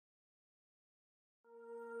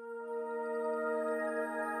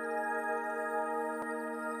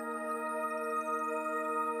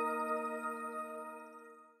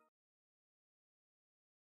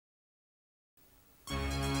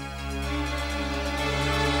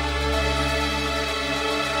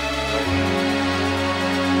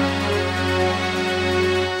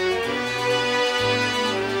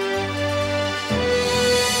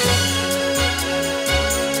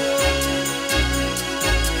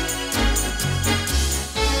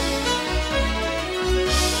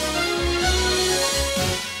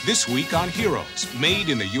This week on Heroes, Made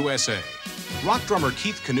in the USA. Rock drummer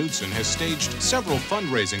Keith Knudsen has staged several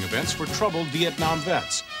fundraising events for troubled Vietnam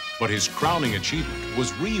vets, but his crowning achievement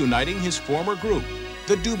was reuniting his former group,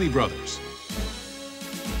 the Doobie Brothers.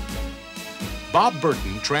 Bob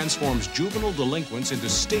Burton transforms juvenile delinquents into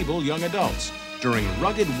stable young adults during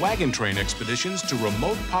rugged wagon train expeditions to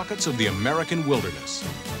remote pockets of the American wilderness.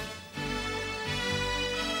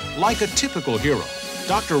 Like a typical hero,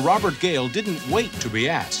 Dr. Robert Gale didn't wait to be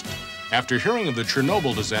asked. After hearing of the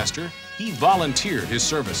Chernobyl disaster, he volunteered his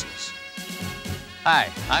services. Hi,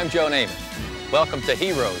 I'm Joe Namath. Welcome to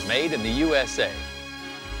Heroes Made in the USA.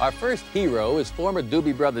 Our first hero is former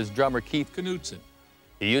Doobie Brothers drummer Keith Knudsen.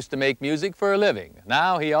 He used to make music for a living.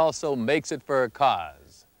 Now he also makes it for a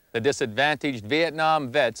cause, the disadvantaged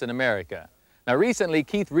Vietnam vets in America. Now recently,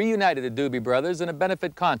 Keith reunited the Doobie Brothers in a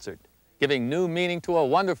benefit concert, giving new meaning to a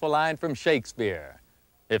wonderful line from Shakespeare.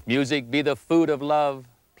 If music be the food of love,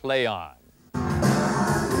 play on.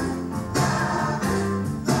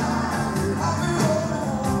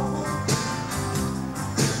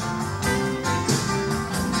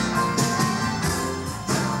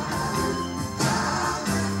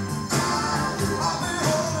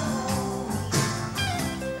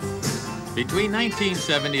 Between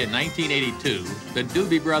 1970 and 1982, the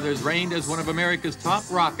Doobie Brothers reigned as one of America's top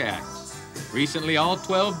rock acts. Recently, all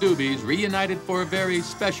 12 Doobies reunited for a very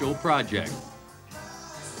special project.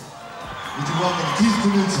 Would you welcome Keith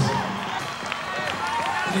Knudsen?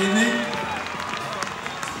 Good evening.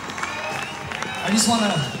 I just want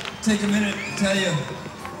to take a minute and tell you,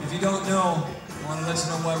 if you don't know, I want to let you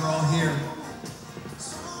know why we're all here.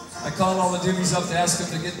 I called all the Doobies up to ask them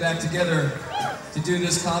to get back together to do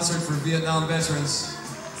this concert for Vietnam veterans.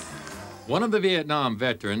 One of the Vietnam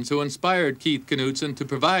veterans who inspired Keith Knudsen to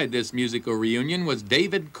provide this musical reunion was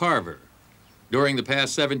David Carver. During the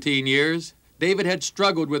past 17 years, David had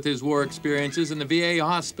struggled with his war experiences in the VA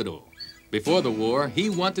hospital. Before the war, he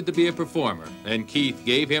wanted to be a performer, and Keith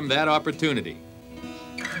gave him that opportunity.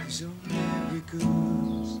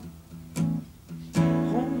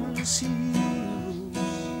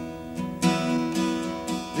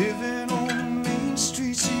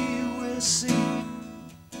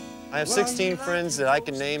 I have 16 friends that I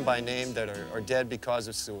can name by name that are dead because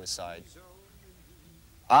of suicide.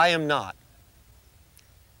 I am not.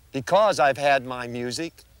 Because I've had my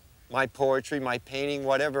music, my poetry, my painting,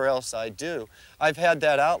 whatever else I do, I've had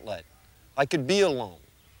that outlet. I could be alone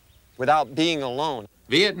without being alone.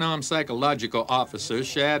 Vietnam psychological officer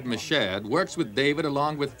Shad Mashad works with David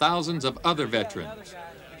along with thousands of other veterans.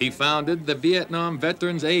 He founded the Vietnam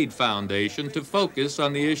Veterans Aid Foundation to focus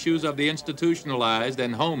on the issues of the institutionalized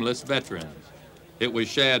and homeless veterans. It was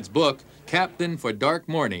Shad's book, Captain for Dark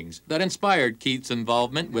Mornings, that inspired Keith's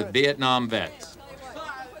involvement with Vietnam vets.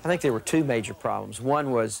 I think there were two major problems. One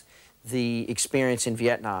was the experience in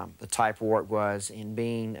Vietnam, the type of war it was, in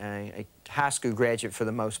being a high school graduate for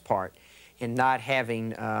the most part, and not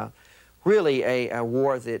having really a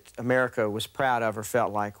war that America was proud of or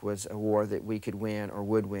felt like was a war that we could win or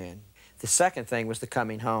would win. The second thing was the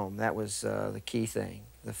coming home. That was the key thing,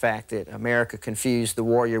 the fact that America confused the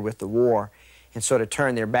warrior with the war and sort of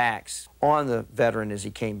turned their backs on the veteran as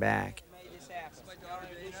he came back.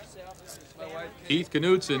 Keith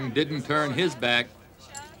Knudsen didn't turn his back.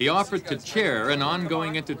 He offered to chair an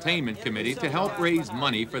ongoing entertainment committee to help raise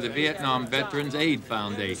money for the Vietnam Veterans Aid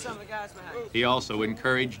Foundation. He also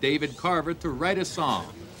encouraged David Carver to write a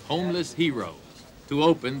song, Homeless Heroes, to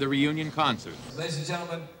open the reunion concert. Ladies and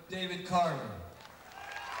gentlemen, David Carver.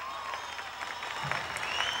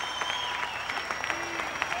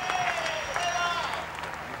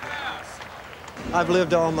 I've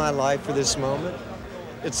lived all my life for this moment.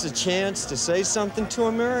 It's a chance to say something to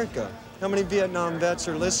America. How many Vietnam vets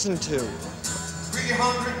are listened to?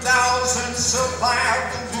 300,000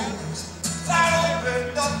 survived the wounds that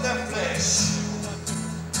opened up their flesh.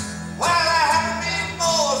 While I have been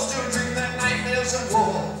more, still dream their nightmares of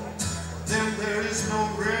war. Then there is no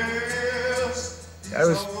rest. I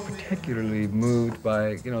was particularly moved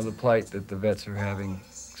by, the plight that the vets are having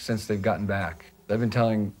since they've gotten back. I've been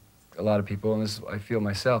telling a lot of people, and I feel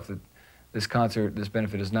myself, that this concert, this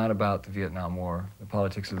benefit is not about the Vietnam War, the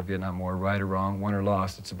politics of the Vietnam War, right or wrong, won or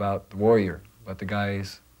lost. It's about the warrior, about the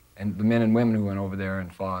guys and the men and women who went over there and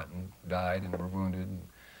fought and died and were wounded, and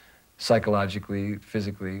psychologically,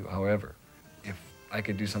 physically, however. If I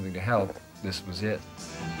could do something to help, this was it.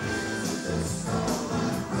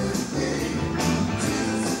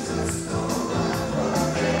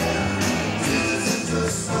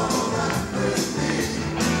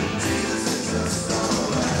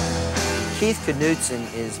 Keith Knudsen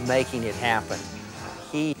is making it happen.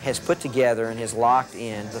 He has put together and has locked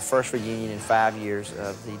in the first reunion in 5 years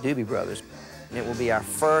of the Doobie Brothers. And it will be our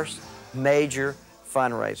first major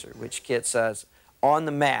fundraiser, which gets us on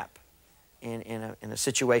the map in a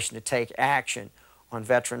situation to take action on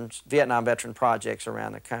Vietnam veteran projects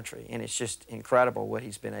around the country. And it's just incredible what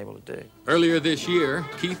he's been able to do. Earlier this year,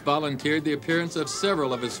 Keith volunteered the appearance of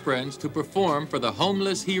several of his friends to perform for the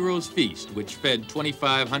Homeless Heroes Feast, which fed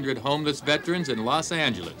 2,500 homeless veterans in Los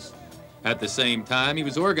Angeles. At the same time, he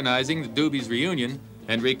was organizing the Doobies reunion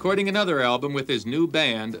and recording another album with his new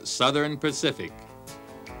band, Southern Pacific.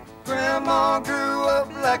 Grandma grew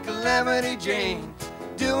up like Calamity Jane,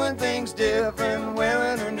 doing things different,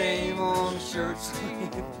 wearing her name on a shirt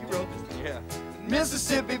sleeve. You wrote this, yeah.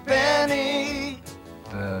 Mississippi Penny.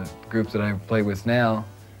 The group that I play with now,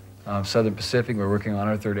 Southern Pacific, we're working on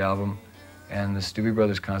our third album, and this Doobie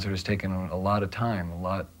Brothers concert has taken a lot of time, a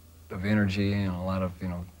lot of energy, and a lot of,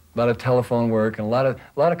 a lot of telephone work, and a lot of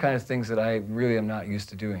kind of things that I really am not used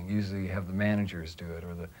to doing. Usually you have the managers do it,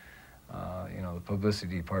 or the the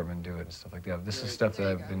publicity department do it and stuff like that. This is stuff that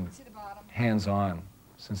I've been hands-on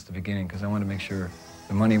since the beginning, because I want to make sure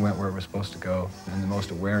the money went where it was supposed to go and the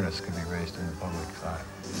most awareness could be raised in the public side.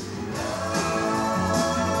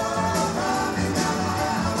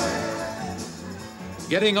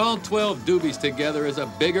 Getting all 12 Doobies together is a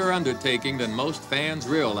bigger undertaking than most fans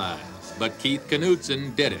realize, but Keith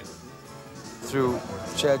Knudsen did it. Through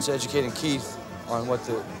Chad's educating Keith on what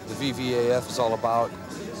the VVAF is all about,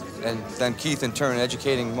 and then Keith in turn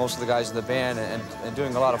educating most of the guys in the band and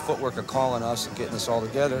doing a lot of footwork and calling us and getting us all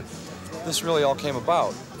together, this really all came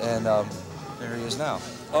about, and there he is now.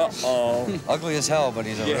 Uh-oh. Ugly as hell, but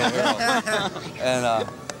he's a real hero. And,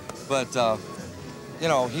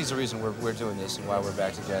 he's the reason we're doing this and why we're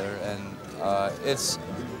back together, and it's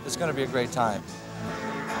going to be a great time.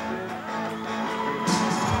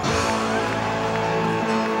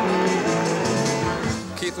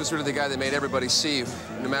 Keith was really the guy that made everybody see,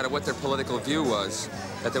 no matter what their political view was,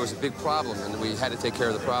 that there was a big problem and we had to take care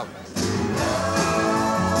of the problem.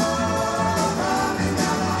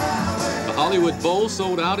 The Hollywood Bowl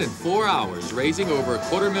sold out in 4 hours, raising over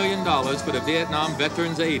 $250,000 for the Vietnam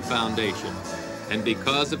Veterans Aid Foundation. And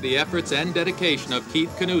because of the efforts and dedication of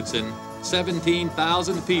Keith Knudsen,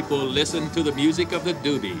 17,000 people listened to the music of the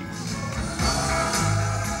Doobies.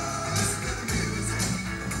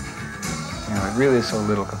 It really is so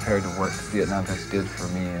little compared to what Vietnam vets did for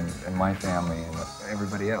me and my family and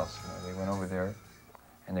everybody else. They went over there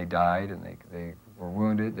and they died and they were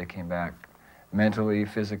wounded. They came back mentally,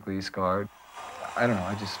 physically scarred. I don't know,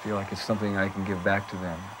 I just feel like it's something I can give back to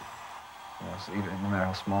them, so even, no matter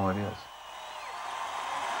how small it is.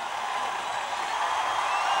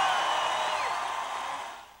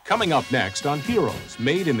 Coming up next on Heroes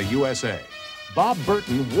Made in the USA, Bob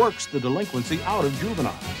Burton works the delinquency out of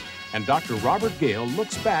juveniles, and Dr. Robert Gale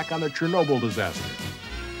looks back on the Chernobyl disaster.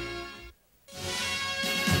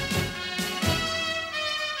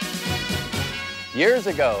 Years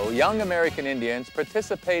ago, young American Indians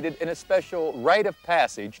participated in a special rite of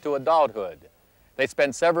passage to adulthood. They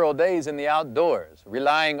spent several days in the outdoors,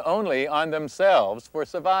 relying only on themselves for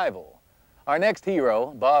survival. Our next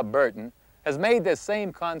hero, Bob Burton, has made this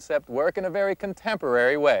same concept work in a very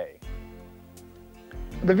contemporary way.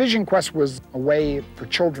 The Vision Quest was a way for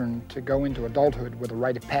children to go into adulthood with a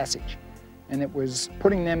rite of passage. And it was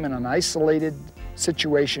putting them in an isolated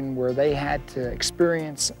situation where they had to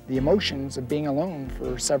experience the emotions of being alone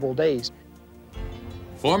for several days.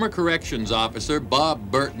 Former corrections officer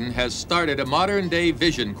Bob Burton has started a modern-day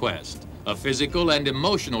Vision Quest, a physical and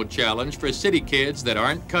emotional challenge for city kids that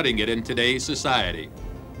aren't cutting it in today's society.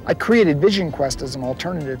 I created Vision Quest as an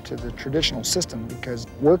alternative to the traditional system because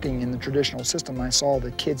working in the traditional system, I saw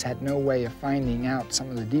that kids had no way of finding out some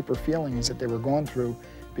of the deeper feelings that they were going through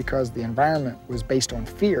because the environment was based on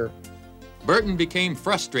fear. Burton became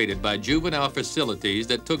frustrated by juvenile facilities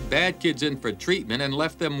that took bad kids in for treatment and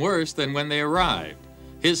left them worse than when they arrived.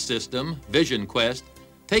 His system, Vision Quest,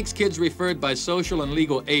 takes kids referred by social and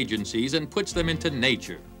legal agencies and puts them into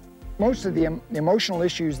nature. Most of the emotional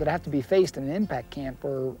issues that have to be faced in an impact camp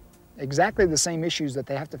are exactly the same issues that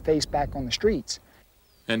they have to face back on the streets.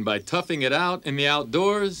 And by toughing it out in the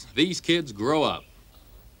outdoors, these kids grow up.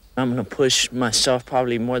 I'm gonna push myself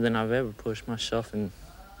probably more than I've ever pushed myself and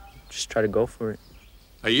just try to go for it.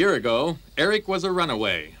 A year ago, Eric was a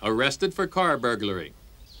runaway, arrested for car burglary.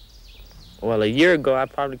 Well, a year ago, I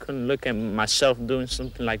probably couldn't look at myself doing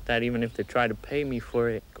something like that, even if they tried to pay me for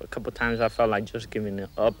it. A couple times I felt like just giving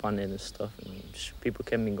up on it and stuff, and just, people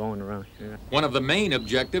kept me going around here. One of the main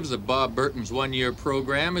objectives of Bob Burton's one-year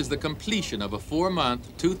program is the completion of a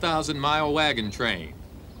 4-month, 2,000-mile wagon train.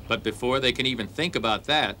 But before they can even think about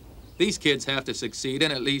that, these kids have to succeed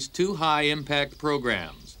in at least 2 high-impact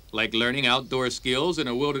programs, like learning outdoor skills in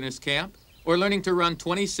a wilderness camp or learning to run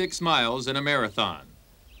 26 miles in a marathon.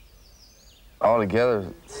 Altogether,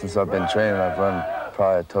 since I've been training, I've run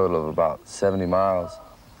probably a total of about 70 miles.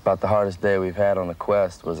 About the hardest day we've had on the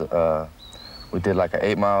quest was we did like an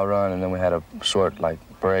 8-mile run, and then we had a short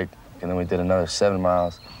break, and then we did another 7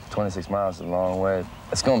 miles. 26 miles is a long way.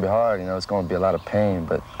 It's gonna be hard, you know, it's gonna be a lot of pain,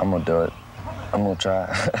 but I'm gonna do it. I'm gonna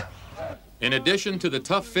try. In addition to the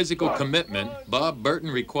tough physical commitment, Bob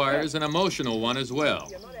Burton requires an emotional one as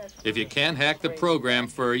well. If you can't hack the program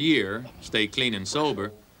for a year, stay clean and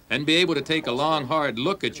sober, and be able to take a long, hard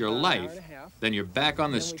look at your life, then you're back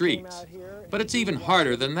on the streets. But it's even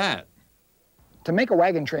harder than that. To make a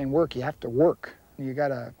wagon train work, you have to work. You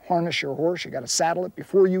gotta harness your horse, you gotta saddle it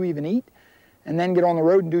before you even eat, and then get on the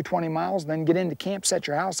road and do 20 miles, then get into camp, set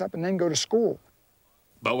your house up, and then go to school.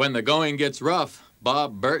 But when the going gets rough,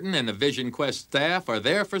 Bob Burton and the Vision Quest staff are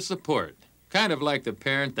there for support, kind of like the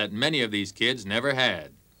parent that many of these kids never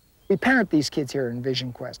had. We parent these kids here in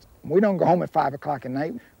Vision Quest. We don't go home at 5 o'clock at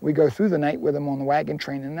night. We go through the night with them on the wagon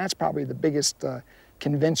train, and that's probably the biggest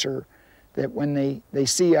convincer that when they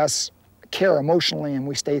see us care emotionally and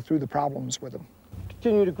we stay through the problems with them.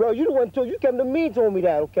 Continue to grow. You the one told you came to me and told me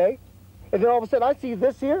that, okay? And then all of a sudden I see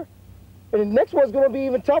this here, and the next one's gonna be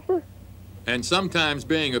even tougher. And sometimes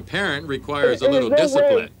being a parent requires a little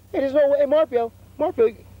discipline. There's no way, hey, Marpio,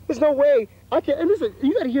 there's no way. I can't, and listen,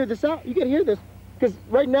 you gotta hear this out. You gotta hear this, because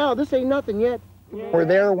right now, this ain't nothing yet. We're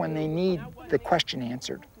there when they need the question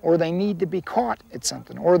answered, or they need to be caught at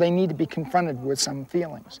something, or they need to be confronted with some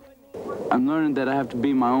feelings. I'm learning that I have to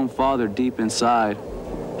be my own father deep inside,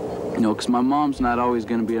 you know, because my mom's not always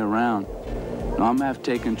gonna be around. You know, I'm gonna have to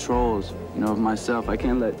take controls, you know, of myself. I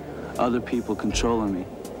can't let other people controlling me.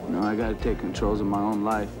 You know, I gotta take controls of my own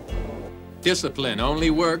life. Discipline only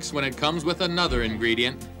works when it comes with another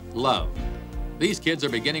ingredient, love. These kids are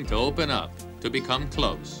beginning to open up, to become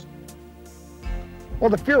close. Well,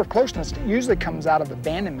 the fear of closeness usually comes out of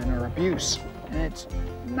abandonment or abuse. And it's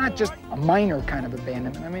not just a minor kind of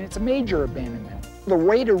abandonment. I mean, it's a major abandonment. The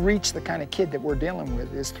way to reach the kind of kid that we're dealing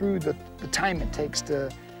with is through the time it takes to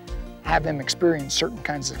have them experience certain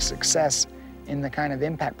kinds of success in the kind of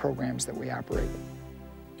impact programs that we operate.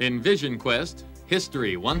 In Vision Quest,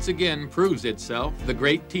 history once again proves itself the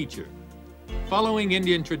great teacher. Following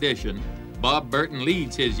Indian tradition, Bob Burton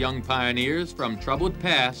leads his young pioneers from troubled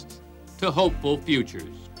pasts to hopeful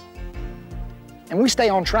futures. And we stay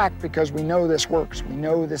on track because we know this works. We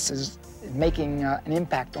know this is making an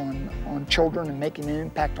impact on children and making an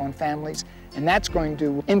impact on families, and that's going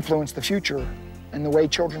to influence the future and the way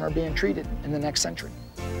children are being treated in the next century.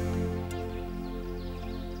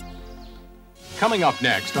 Coming up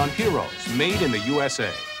next on Heroes Made in the USA,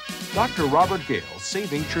 Dr. Robert Gale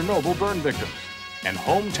saving Chernobyl burn victims, and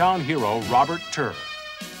hometown hero Robert Turr.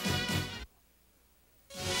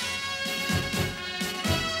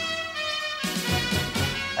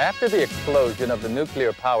 After the explosion of the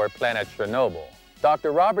nuclear power plant at Chernobyl,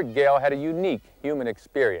 Dr. Robert Gale had a unique human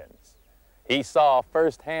experience. He saw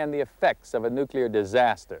firsthand the effects of a nuclear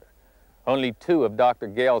disaster. Only 2 of Dr.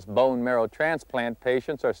 Gale's bone marrow transplant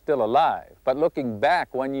patients are still alive, but looking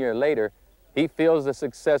back 1 year later, he feels the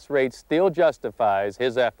success rate still justifies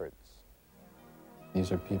his efforts.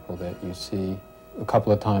 These are people that you see a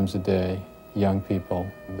couple of times a day, young people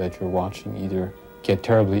that you're watching either get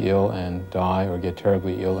terribly ill and die or get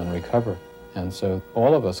terribly ill and recover. And so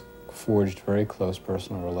all of us forged very close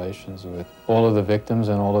personal relations with all of the victims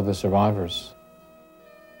and all of the survivors.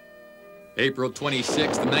 April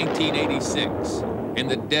 26, 1986. In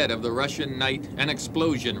the dead of the Russian night, an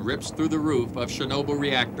explosion rips through the roof of Chernobyl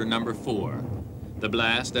reactor number 4. The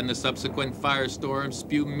blast and the subsequent firestorm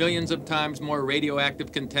spew millions of times more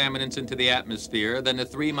radioactive contaminants into the atmosphere than the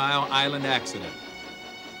 3 Mile Island accident.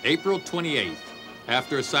 April 28th.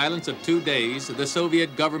 After a silence of 2 days, the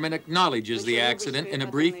Soviet government acknowledges the accident in a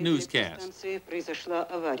brief newscast.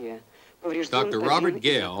 Dr. Robert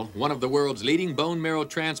Gale, one of the world's leading bone marrow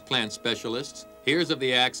transplant specialists, hears of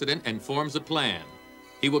the accident and forms a plan.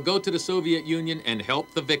 He will go to the Soviet Union and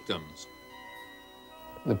help the victims.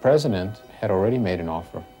 The president had already made an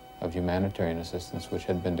offer of humanitarian assistance, which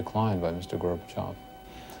had been declined by Mr. Gorbachev.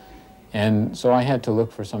 And so I had to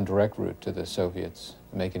look for some direct route to the Soviets,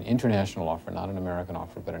 make an international offer, not an American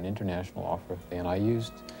offer, but an international offer. And I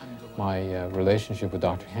used my relationship with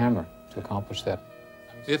Dr. Hammer to accomplish that.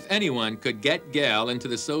 If anyone could get Gale into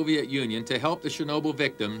the Soviet Union to help the Chernobyl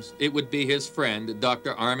victims, it would be his friend,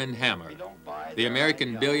 Dr. Armand Hammer. The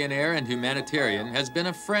American billionaire and humanitarian has been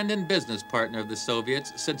a friend and business partner of the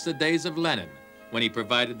Soviets since the days of Lenin, when he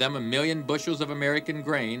provided them 1 million bushels of American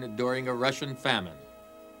grain during a Russian famine.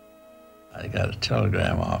 I got a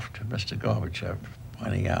telegram off to Mr. Gorbachev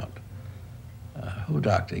pointing out who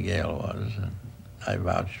Dr. Gale was, and I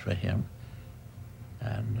vouched for him,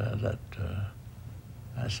 and that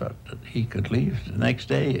I thought that he could leave the next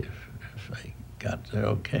day if I got there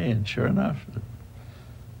okay, and sure enough,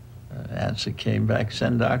 the answer came back,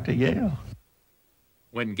 send Dr. Gale.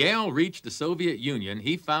 When Gale reached the Soviet Union,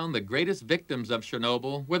 he found the greatest victims of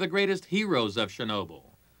Chernobyl were the greatest heroes of Chernobyl.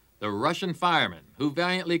 The Russian firemen, who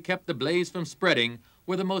valiantly kept the blaze from spreading,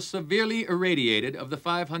 were the most severely irradiated of the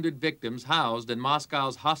 500 victims housed in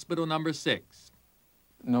Moscow's Hospital No. 6.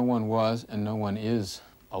 No one was and no one is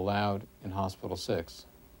allowed in Hospital 6.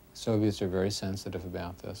 The Soviets are very sensitive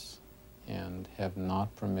about this and have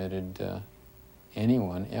not permitted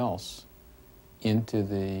anyone else into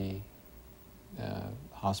the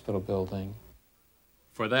hospital building.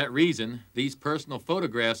 For that reason, these personal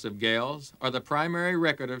photographs of Gale's are the primary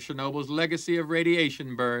record of Chernobyl's legacy of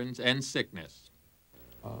radiation burns and sickness.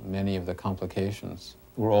 Many of the complications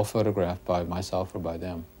were all photographed by myself or by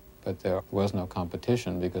them, but there was no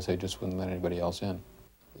competition because they just wouldn't let anybody else in.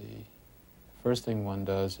 The first thing one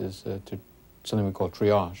does is something we call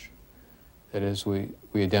triage. That is, we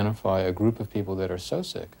identify a group of people that are so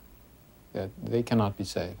sick that they cannot be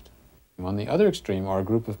saved. On the other extreme are a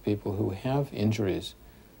group of people who have injuries,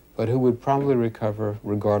 but who would probably recover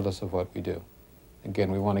regardless of what we do.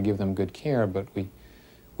 Again, we want to give them good care, but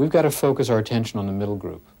we've got to focus our attention on the middle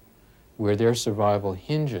group, where their survival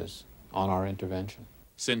hinges on our intervention.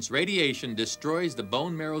 Since radiation destroys the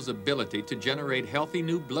bone marrow's ability to generate healthy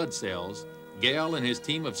new blood cells, Gale and his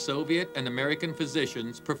team of Soviet and American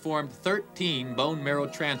physicians performed 13 bone marrow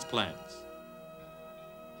transplants.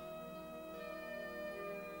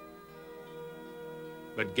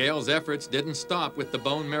 But Gale's efforts didn't stop with the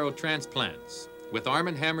bone marrow transplants. With Arm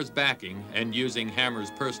 & Hammer's backing and using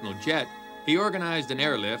Hammer's personal jet, he organized an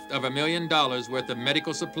airlift of $1 million worth of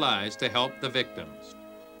medical supplies to help the victims.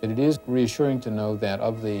 It is reassuring to know that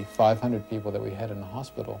of the 500 people that we had in the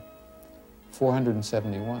hospital,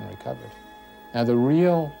 471 recovered. Now, the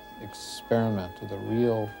real experiment, or the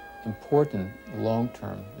real important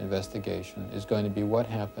long-term investigation is going to be what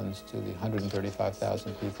happens to the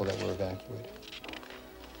 135,000 people that were evacuated.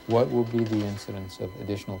 What will be the incidence of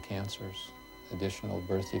additional cancers, additional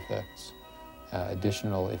birth defects,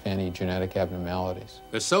 additional, if any, genetic abnormalities?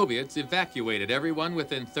 The Soviets evacuated everyone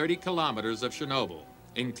within 30 kilometers of Chernobyl,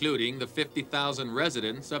 including the 50,000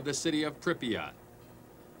 residents of the city of Pripyat.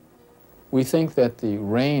 We think that the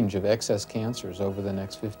range of excess cancers over the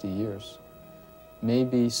next 50 years may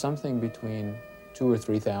be something between 2,000 or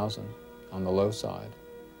 3,000 on the low side,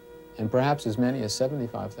 and perhaps as many as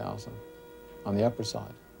 75,000 on the upper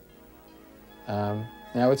side.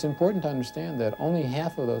 Now, it's important to understand that only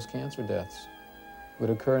half of those cancer deaths would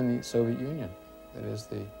occur in the Soviet Union. That is,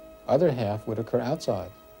 the other half would occur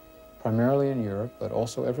outside, primarily in Europe, but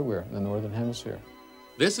also everywhere in the Northern Hemisphere.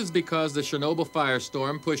 This is because the Chernobyl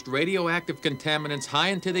firestorm pushed radioactive contaminants high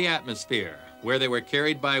into the atmosphere, where they were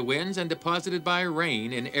carried by winds and deposited by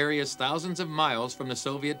rain in areas thousands of miles from the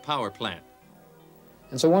Soviet power plant.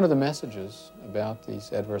 And so one of the messages about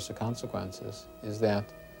these adverse consequences is that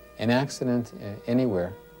an accident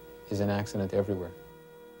anywhere is an accident everywhere.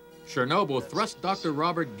 Chernobyl thrust Dr.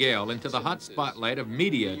 Robert Gale into the hot spotlight of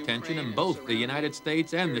media attention in both the United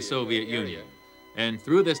States and the Soviet Union. And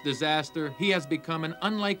through this disaster, he has become an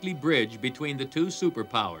unlikely bridge between the two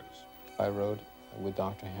superpowers. I wrote with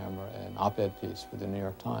Dr. Hammer an op-ed piece for the New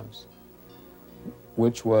York Times,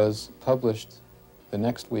 which was published the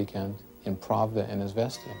next weekend in Pravda and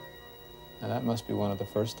Izvestia. Now, that must be one of the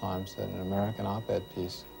first times that an American op-ed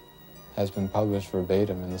piece has been published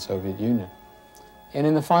verbatim in the Soviet Union. And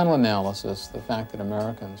in the final analysis, the fact that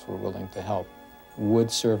Americans were willing to help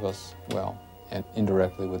would serve us well, and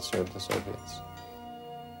indirectly would serve the Soviets.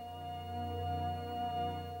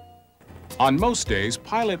 On most days,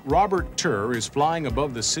 pilot Robert Turr is flying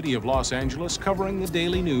above the city of Los Angeles covering the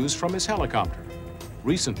daily news from his helicopter.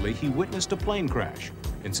 Recently, he witnessed a plane crash,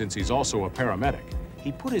 and since he's also a paramedic,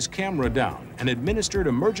 he put his camera down and administered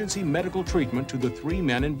emergency medical treatment to the 3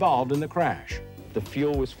 men involved in the crash. The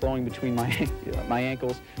fuel was flowing between my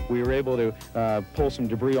ankles. We were able to pull some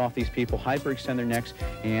debris off these people, hyperextend their necks,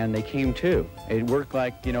 and they came to. It worked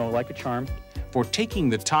like, like a charm. For taking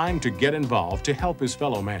the time to get involved to help his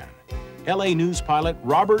fellow man, LA News pilot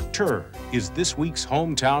Robert Turr is this week's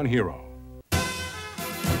hometown hero.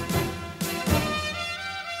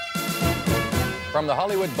 From the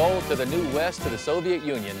Hollywood Bowl to the New West to the Soviet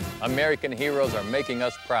Union, American heroes are making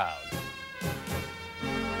us proud.